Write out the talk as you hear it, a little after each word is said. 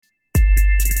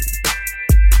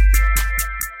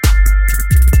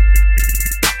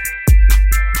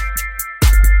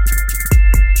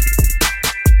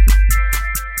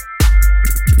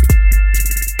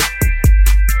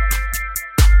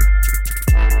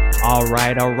All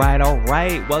right.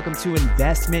 Welcome to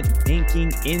Investment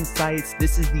Banking Insights.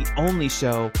 This is the only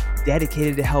show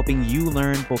dedicated to helping you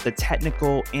learn both the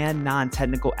technical and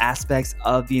non-technical aspects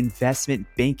of the investment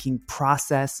banking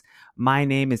process. My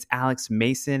name is Alex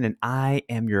Mason, and I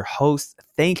am your host.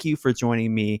 Thank you for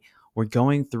joining me. We're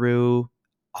going through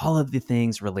all of the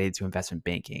things related to investment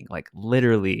banking, like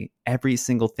literally every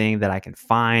single thing that I can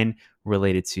find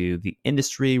related to the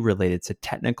industry, related to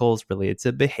technicals, related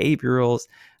to behaviorals.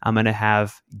 I'm going to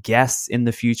have guests in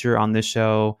the future on this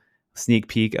show, sneak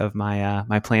peek of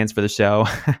my plans for the show.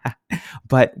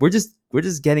 But we're just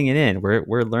getting it in.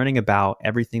 We're learning about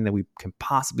everything that we can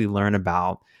possibly learn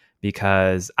about,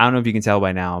 because I don't know if you can tell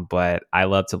by now, but I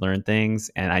love to learn things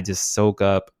and I just soak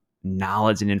up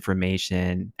knowledge and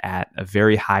information at a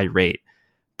very high rate.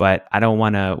 But I don't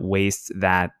want to waste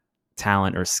that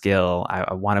talent or skill.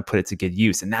 I want to put it to good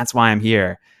use. And that's why I'm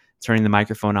here, turning the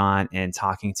microphone on and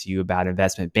talking to you about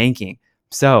investment banking.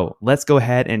 So let's go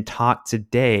ahead and talk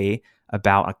today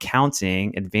about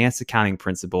accounting, advanced accounting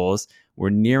principles.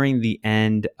 We're nearing the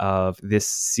end of this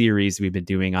series we've been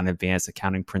doing on advanced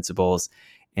accounting principles.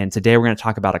 And today we're going to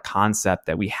talk about a concept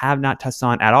that we have not touched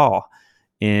on at all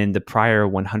in the prior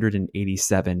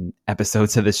 187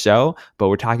 episodes of the show, but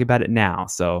we're talking about it now.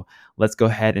 So let's go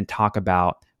ahead and talk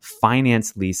about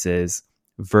finance leases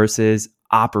versus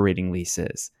operating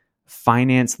leases.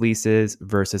 Finance leases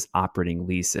versus operating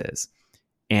leases.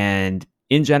 And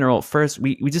in general, first,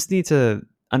 we just need to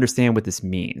understand what this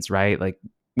means, right? Like,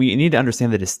 we need to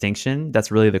understand the distinction.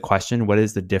 That's really the question. What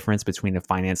is the difference between a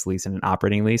finance lease and an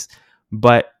operating lease?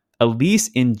 But a lease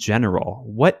in general,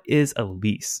 what is a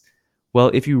lease? Well,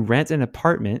 if you rent an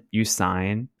apartment, you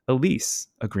sign a lease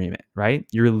agreement, right?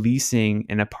 You're leasing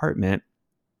an apartment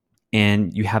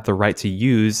and you have the right to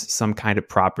use some kind of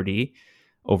property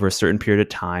over a certain period of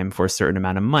time for a certain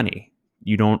amount of money.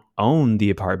 You don't own the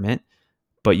apartment,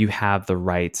 but you have the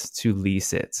right to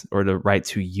lease it, or the right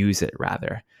to use it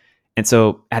rather. And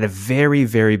so at a very,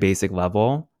 very basic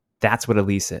level, that's what a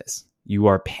lease is. You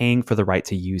are paying for the right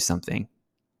to use something,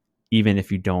 even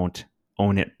if you don't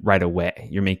own it right away.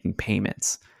 You're making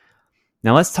payments.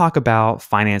 Now let's talk about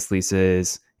finance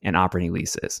leases and operating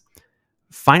leases.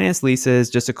 Finance leases,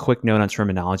 just a quick note on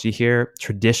terminology here.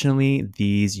 Traditionally,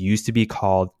 these used to be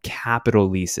called capital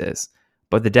leases,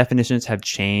 but the definitions have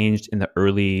changed in the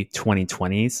early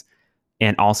 2020s.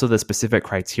 And also the specific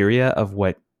criteria of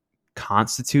what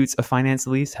constitutes a finance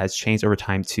lease has changed over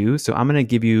time too. So I'm going to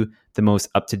give you the most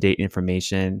up-to-date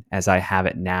information as I have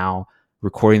it now,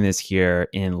 recording this here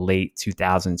in late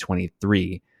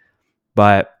 2023.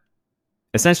 But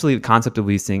essentially, the concept of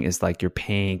leasing is like you're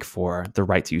paying for the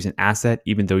right to use an asset,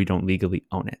 even though you don't legally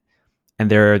own it.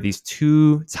 And there are these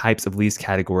two types of lease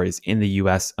categories in the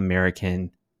US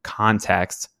American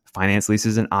context: finance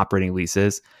leases and operating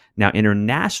leases. Now,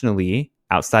 internationally,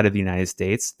 outside of the United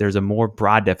States, there's a more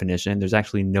broad definition. There's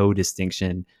actually no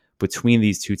distinction between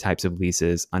these two types of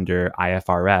leases under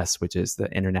IFRS, which is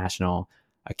the International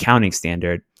Accounting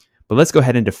Standard. But let's go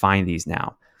ahead and define these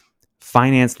now.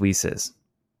 Finance leases.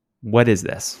 What is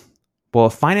this? Well, a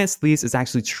finance lease is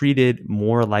actually treated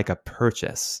more like a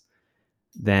purchase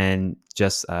than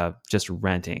just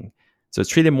renting. So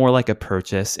it's treated more like a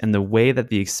purchase. And the way that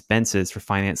the expenses for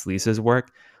finance leases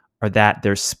work are that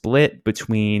they're split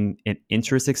between an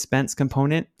interest expense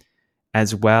component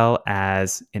as well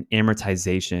as an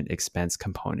amortization expense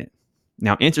component.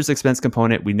 Now, interest expense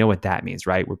component, we know what that means,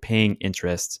 right? We're paying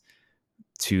interest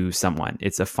to someone.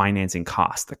 It's a financing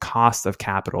cost, the cost of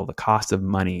capital, the cost of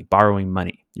money, borrowing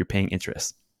money. You're paying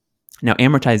interest. Now,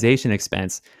 amortization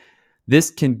expense,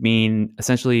 this can mean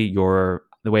essentially the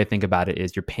way I think about it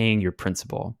is you're paying your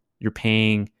principal. You're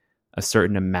paying a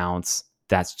certain amount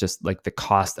that's just like the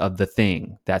cost of the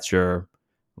thing that you're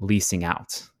leasing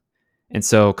out. And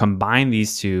so combine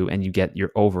these two and you get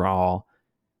your overall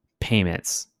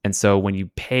payments. And so when you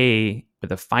pay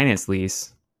with a finance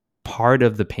lease, part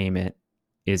of the payment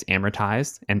is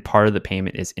amortized and part of the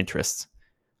payment is interest.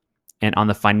 And on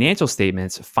the financial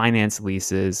statements, finance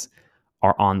leases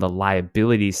are on the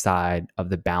liability side of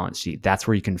the balance sheet. That's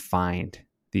where you can find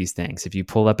these things. If you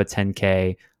pull up a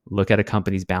 10K, look at a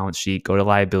company's balance sheet, go to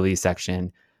liability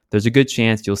section, there's a good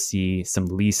chance you'll see some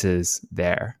leases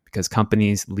there, because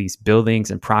companies lease buildings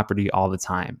and property all the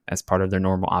time as part of their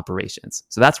normal operations.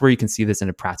 So that's where you can see this in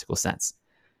a practical sense.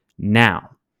 Now,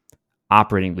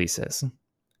 operating leases.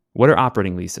 What are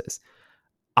operating leases?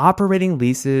 Operating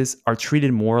leases are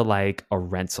treated more like a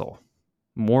rental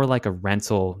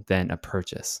than a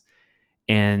purchase.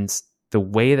 And the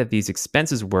way that these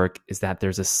expenses work is that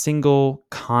there's a single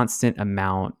constant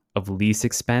amount of lease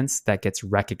expense that gets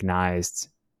recognized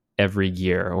every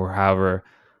year, or however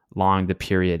long the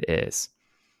period is.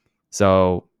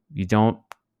 So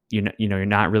you're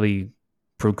not really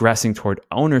progressing toward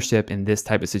ownership in this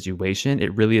type of situation.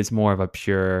 It really is more of a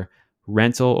pure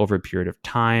rental over a period of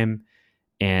time,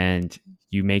 and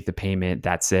you make the payment.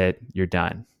 That's it. You're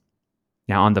done.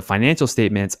 Now, on the financial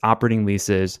statements, operating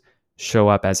leases show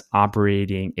up as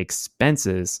operating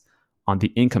expenses on the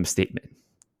income statement.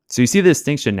 So you see the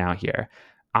distinction now here.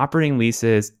 Operating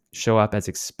leases show up as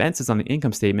expenses on the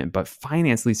income statement, but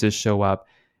finance leases show up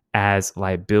as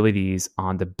liabilities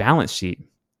on the balance sheet.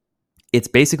 It's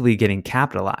basically getting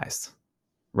capitalized,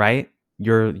 right?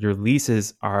 Your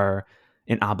leases are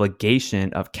an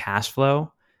obligation of cash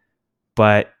flow,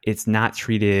 but it's not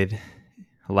treated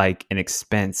like an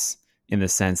expense in the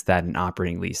sense that an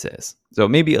operating lease is. So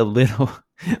maybe a little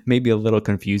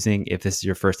confusing if this is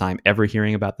your first time ever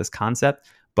hearing about this concept,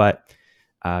 but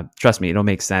trust me, it'll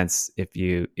make sense if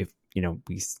we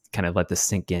kind of let this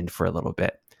sink in for a little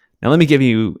bit. Now, let me give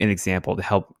you an example to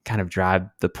help kind of drive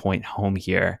the point home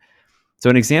here. So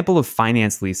an example of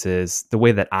finance leases, the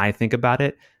way that I think about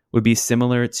it, would be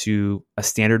similar to a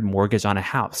standard mortgage on a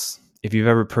house. If you've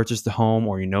ever purchased a home,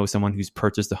 or you know someone who's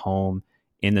purchased a home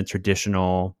in the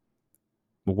traditional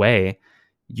way,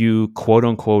 you quote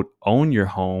unquote own your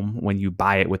home when you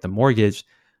buy it with a mortgage.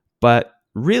 But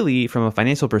really, from a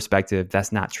financial perspective,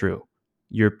 that's not true.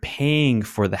 You're paying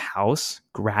for the house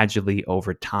gradually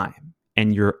over time,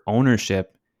 and your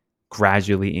ownership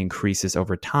gradually increases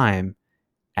over time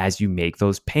as you make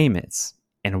those payments.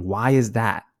 And why is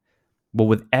that? Well,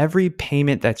 with every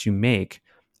payment that you make,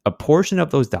 a portion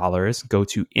of those dollars go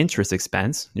to interest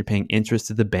expense. You're paying interest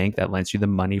to the bank that lends you the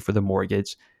money for the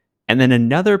mortgage. And then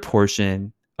another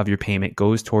portion of your payment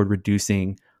goes toward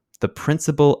reducing the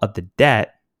principal of the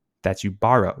debt that you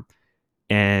borrowed.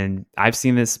 And I've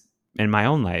seen this in my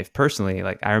own life personally.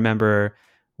 Like, I remember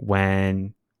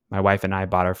when my wife and I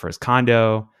bought our first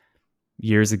condo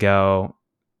years ago.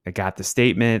 I got the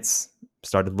statements,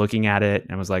 started looking at it,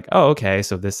 and was like, oh, okay,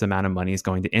 so this amount of money is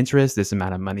going to interest, this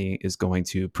amount of money is going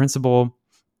to principal.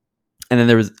 And then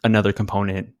there was another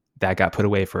component that got put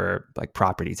away for like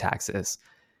property taxes.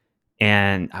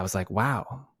 And I was like,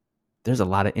 wow, there's a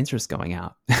lot of interest going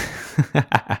out,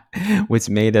 which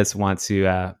made us want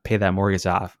to pay that mortgage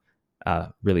off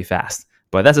really fast.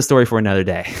 But that's a story for another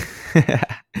day.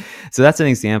 So that's an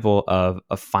example of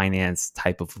a finance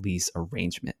type of lease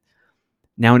arrangement.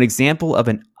 Now, an example of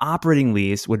an operating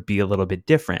lease would be a little bit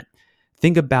different.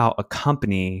 Think about a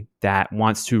company that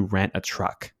wants to rent a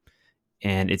truck,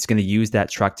 and it's going to use that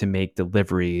truck to make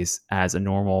deliveries as a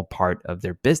normal part of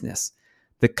their business.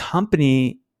 The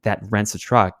company that rents a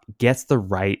truck gets the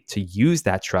right to use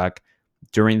that truck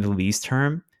during the lease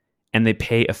term, and they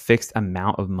pay a fixed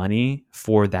amount of money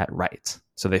for that right.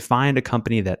 So they find a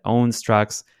company that owns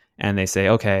trucks, and they say,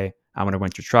 okay, I want to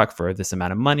rent your truck for this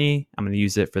amount of money. I'm going to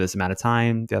use it for this amount of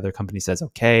time. The other company says,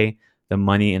 okay, the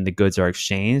money and the goods are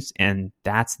exchanged, and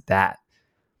that's that.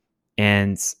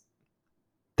 And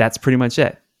that's pretty much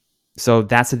it. So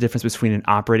that's the difference between an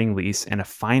operating lease and a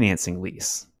financing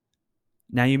lease.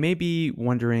 Now, you may be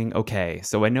wondering, okay,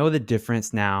 so I know the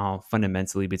difference now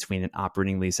fundamentally between an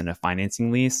operating lease and a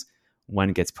financing lease.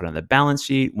 One gets put on the balance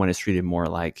sheet, one is treated more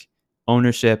like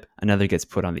ownership, another gets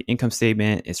put on the income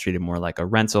statement, it's treated more like a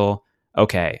rental.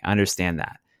 Okay, I understand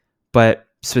that. But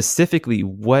specifically,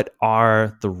 what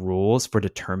are the rules for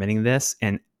determining this?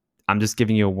 And I'm just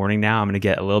giving you a warning now. I'm going to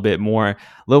get a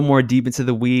little more deep into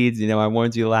the weeds. I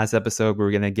warned you the last episode,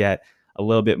 we're going to get a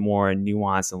little bit more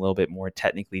nuanced, a little bit more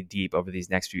technically deep over these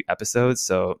next few episodes.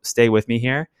 So stay with me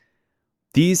here.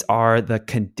 These are the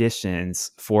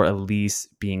conditions for a lease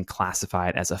being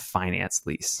classified as a finance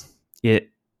lease. It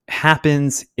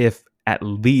happens if at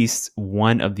least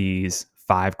one of these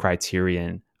 5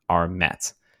 criterion are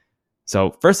met.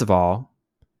 So first of all,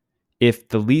 if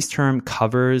the lease term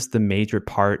covers the major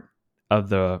part of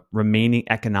the remaining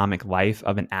economic life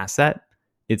of an asset,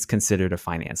 it's considered a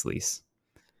finance lease.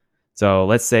 So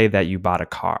let's say that you bought a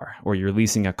car, or you're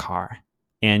leasing a car,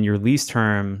 and your lease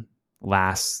term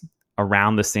lasts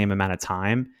around the same amount of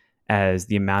time as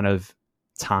the amount of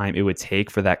time it would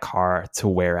take for that car to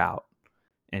wear out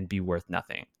and be worth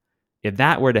nothing. If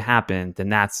that were to happen, then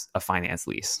that's a finance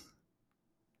lease.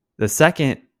 The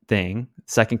second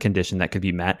condition that could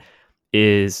be met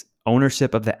is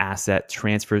ownership of the asset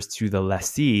transfers to the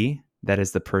lessee, that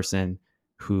is the person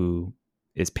who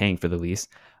is paying for the lease,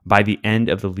 by the end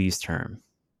of the lease term.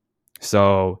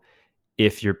 So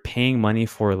if you're paying money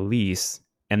for a lease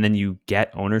and then you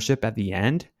get ownership at the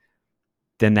end,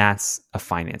 then that's a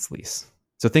finance lease.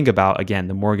 So think about, again,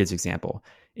 the mortgage example.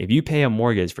 If you pay a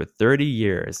mortgage for 30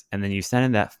 years and then you send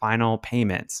in that final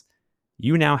payment,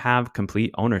 you now have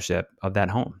complete ownership of that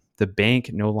home. The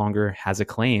bank no longer has a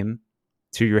claim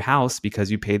to your house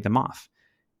because you paid them off.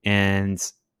 And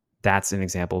that's an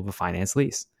example of a finance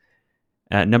lease.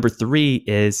 Number 3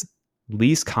 is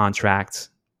lease contract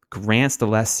grants the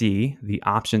lessee the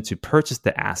option to purchase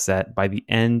the asset by the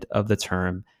end of the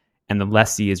term, and the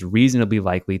lessee is reasonably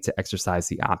likely to exercise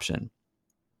the option.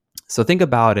 So think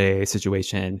about a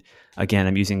situation, again,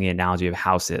 I'm using the analogy of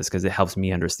houses because it helps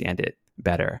me understand it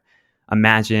better.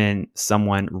 Imagine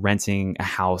someone renting a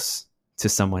house to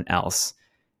someone else,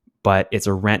 but it's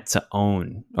a rent to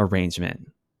own arrangement.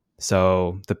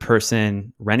 So the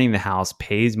person renting the house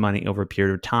pays money over a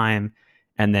period of time,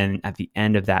 and then at the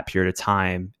end of that period of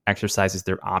time, exercises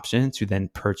their option to then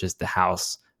purchase the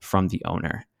house from the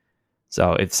owner.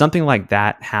 So if something like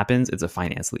that happens, it's a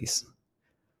finance lease.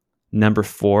 Number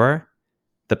 4,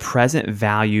 the present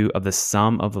value of the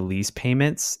sum of the lease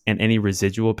payments and any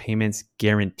residual payments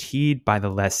guaranteed by the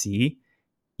lessee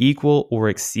equal or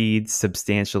exceed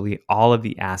substantially all of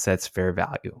the asset's fair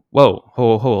value. Whoa,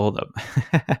 hold up.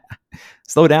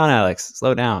 Slow down, Alex.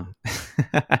 Slow down.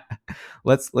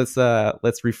 Let's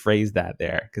rephrase that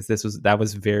there, because that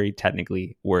was very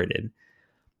technically worded.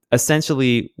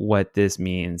 Essentially, what this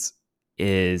means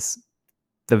is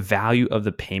the value of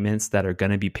the payments that are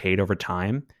going to be paid over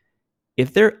time,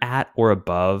 if they're at or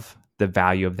above the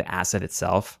value of the asset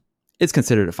itself, it's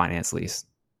considered a finance lease.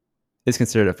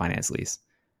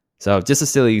 So just a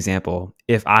silly example,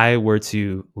 if I were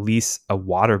to lease a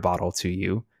water bottle to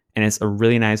you, and it's a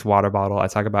really nice water bottle, I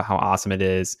talk about how awesome it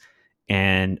is,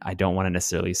 and I don't want to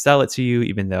necessarily sell it to you,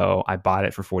 even though I bought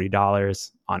it for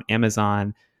 $40 on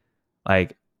Amazon,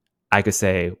 like I could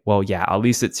say, well, yeah, I'll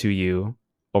lease it to you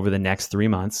over the next 3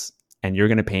 months, and you're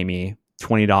going to pay me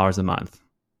 $20 a month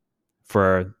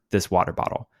for this water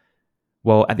bottle.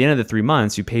 Well, at the end of the 3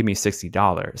 months, you paid me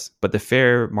 $60, but the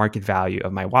fair market value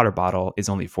of my water bottle is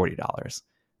only $40.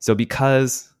 So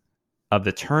because of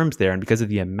the terms there and because of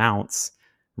the amounts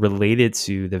related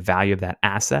to the value of that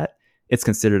asset, it's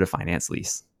considered a finance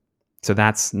lease. So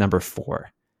that's number 4.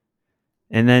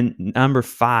 And then number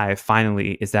 5,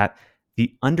 finally, is that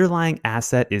the underlying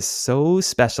asset is so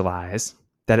specialized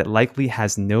that it likely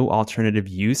has no alternative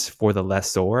use for the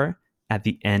lessor at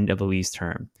the end of the lease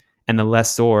term. And the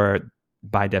lessor,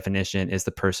 by definition, is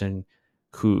the person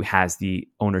who has the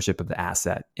ownership of the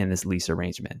asset in this lease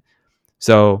arrangement.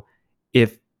 So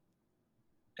if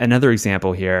another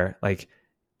example here, like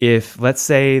if let's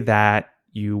say that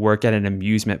you work at an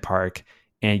amusement park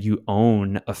and you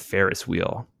own a Ferris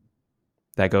wheel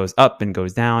that goes up and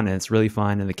goes down and it's really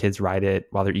fun and the kids ride it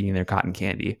while they're eating their cotton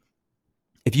candy.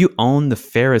 If you own the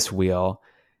Ferris wheel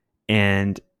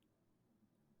and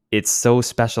it's so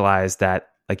specialized that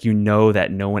like you know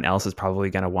that no one else is probably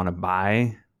going to want to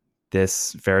buy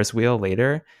this Ferris wheel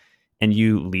later and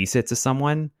you lease it to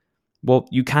someone, well,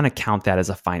 you kind of count that as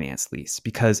a finance lease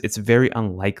because it's very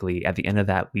unlikely at the end of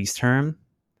that lease term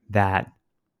that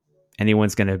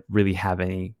anyone's going to really have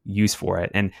any use for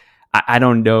it. And I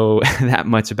don't know that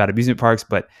much about amusement parks,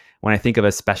 but when I think of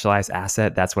a specialized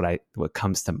asset, that's what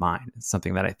comes to mind. It's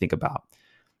something that I think about.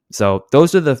 So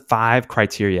those are the 5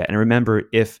 criteria. And remember,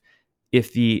 if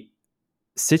the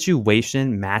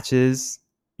situation matches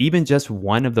even just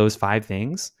one of those 5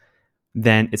 things,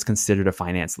 then it's considered a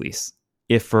finance lease.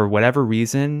 If for whatever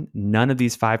reason, none of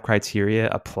these 5 criteria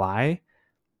apply,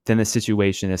 then the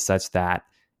situation is such that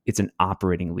it's an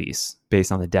operating lease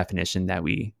based on the definition that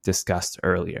we discussed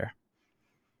earlier.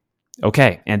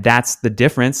 Okay, and that's the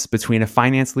difference between a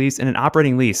finance lease and an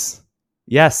operating lease.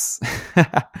 Yes,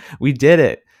 we did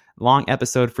it. Long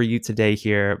episode for you today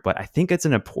here, but I think it's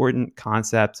an important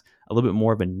concept, a little bit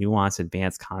more of a nuanced,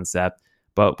 advanced concept,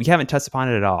 but we haven't touched upon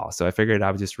it at all. So I figured I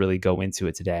would just really go into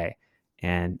it today,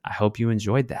 and I hope you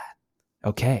enjoyed that.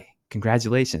 Okay,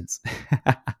 congratulations.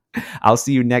 I'll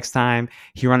see you next time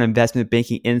here on Investment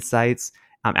Banking Insights.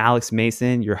 I'm Alex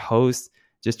Mason, your host,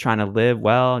 just trying to live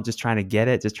well, just trying to get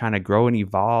it, just trying to grow and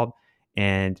evolve.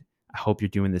 And I hope you're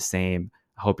doing the same.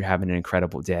 I hope you're having an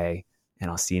incredible day,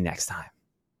 and I'll see you next time.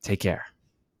 Take care.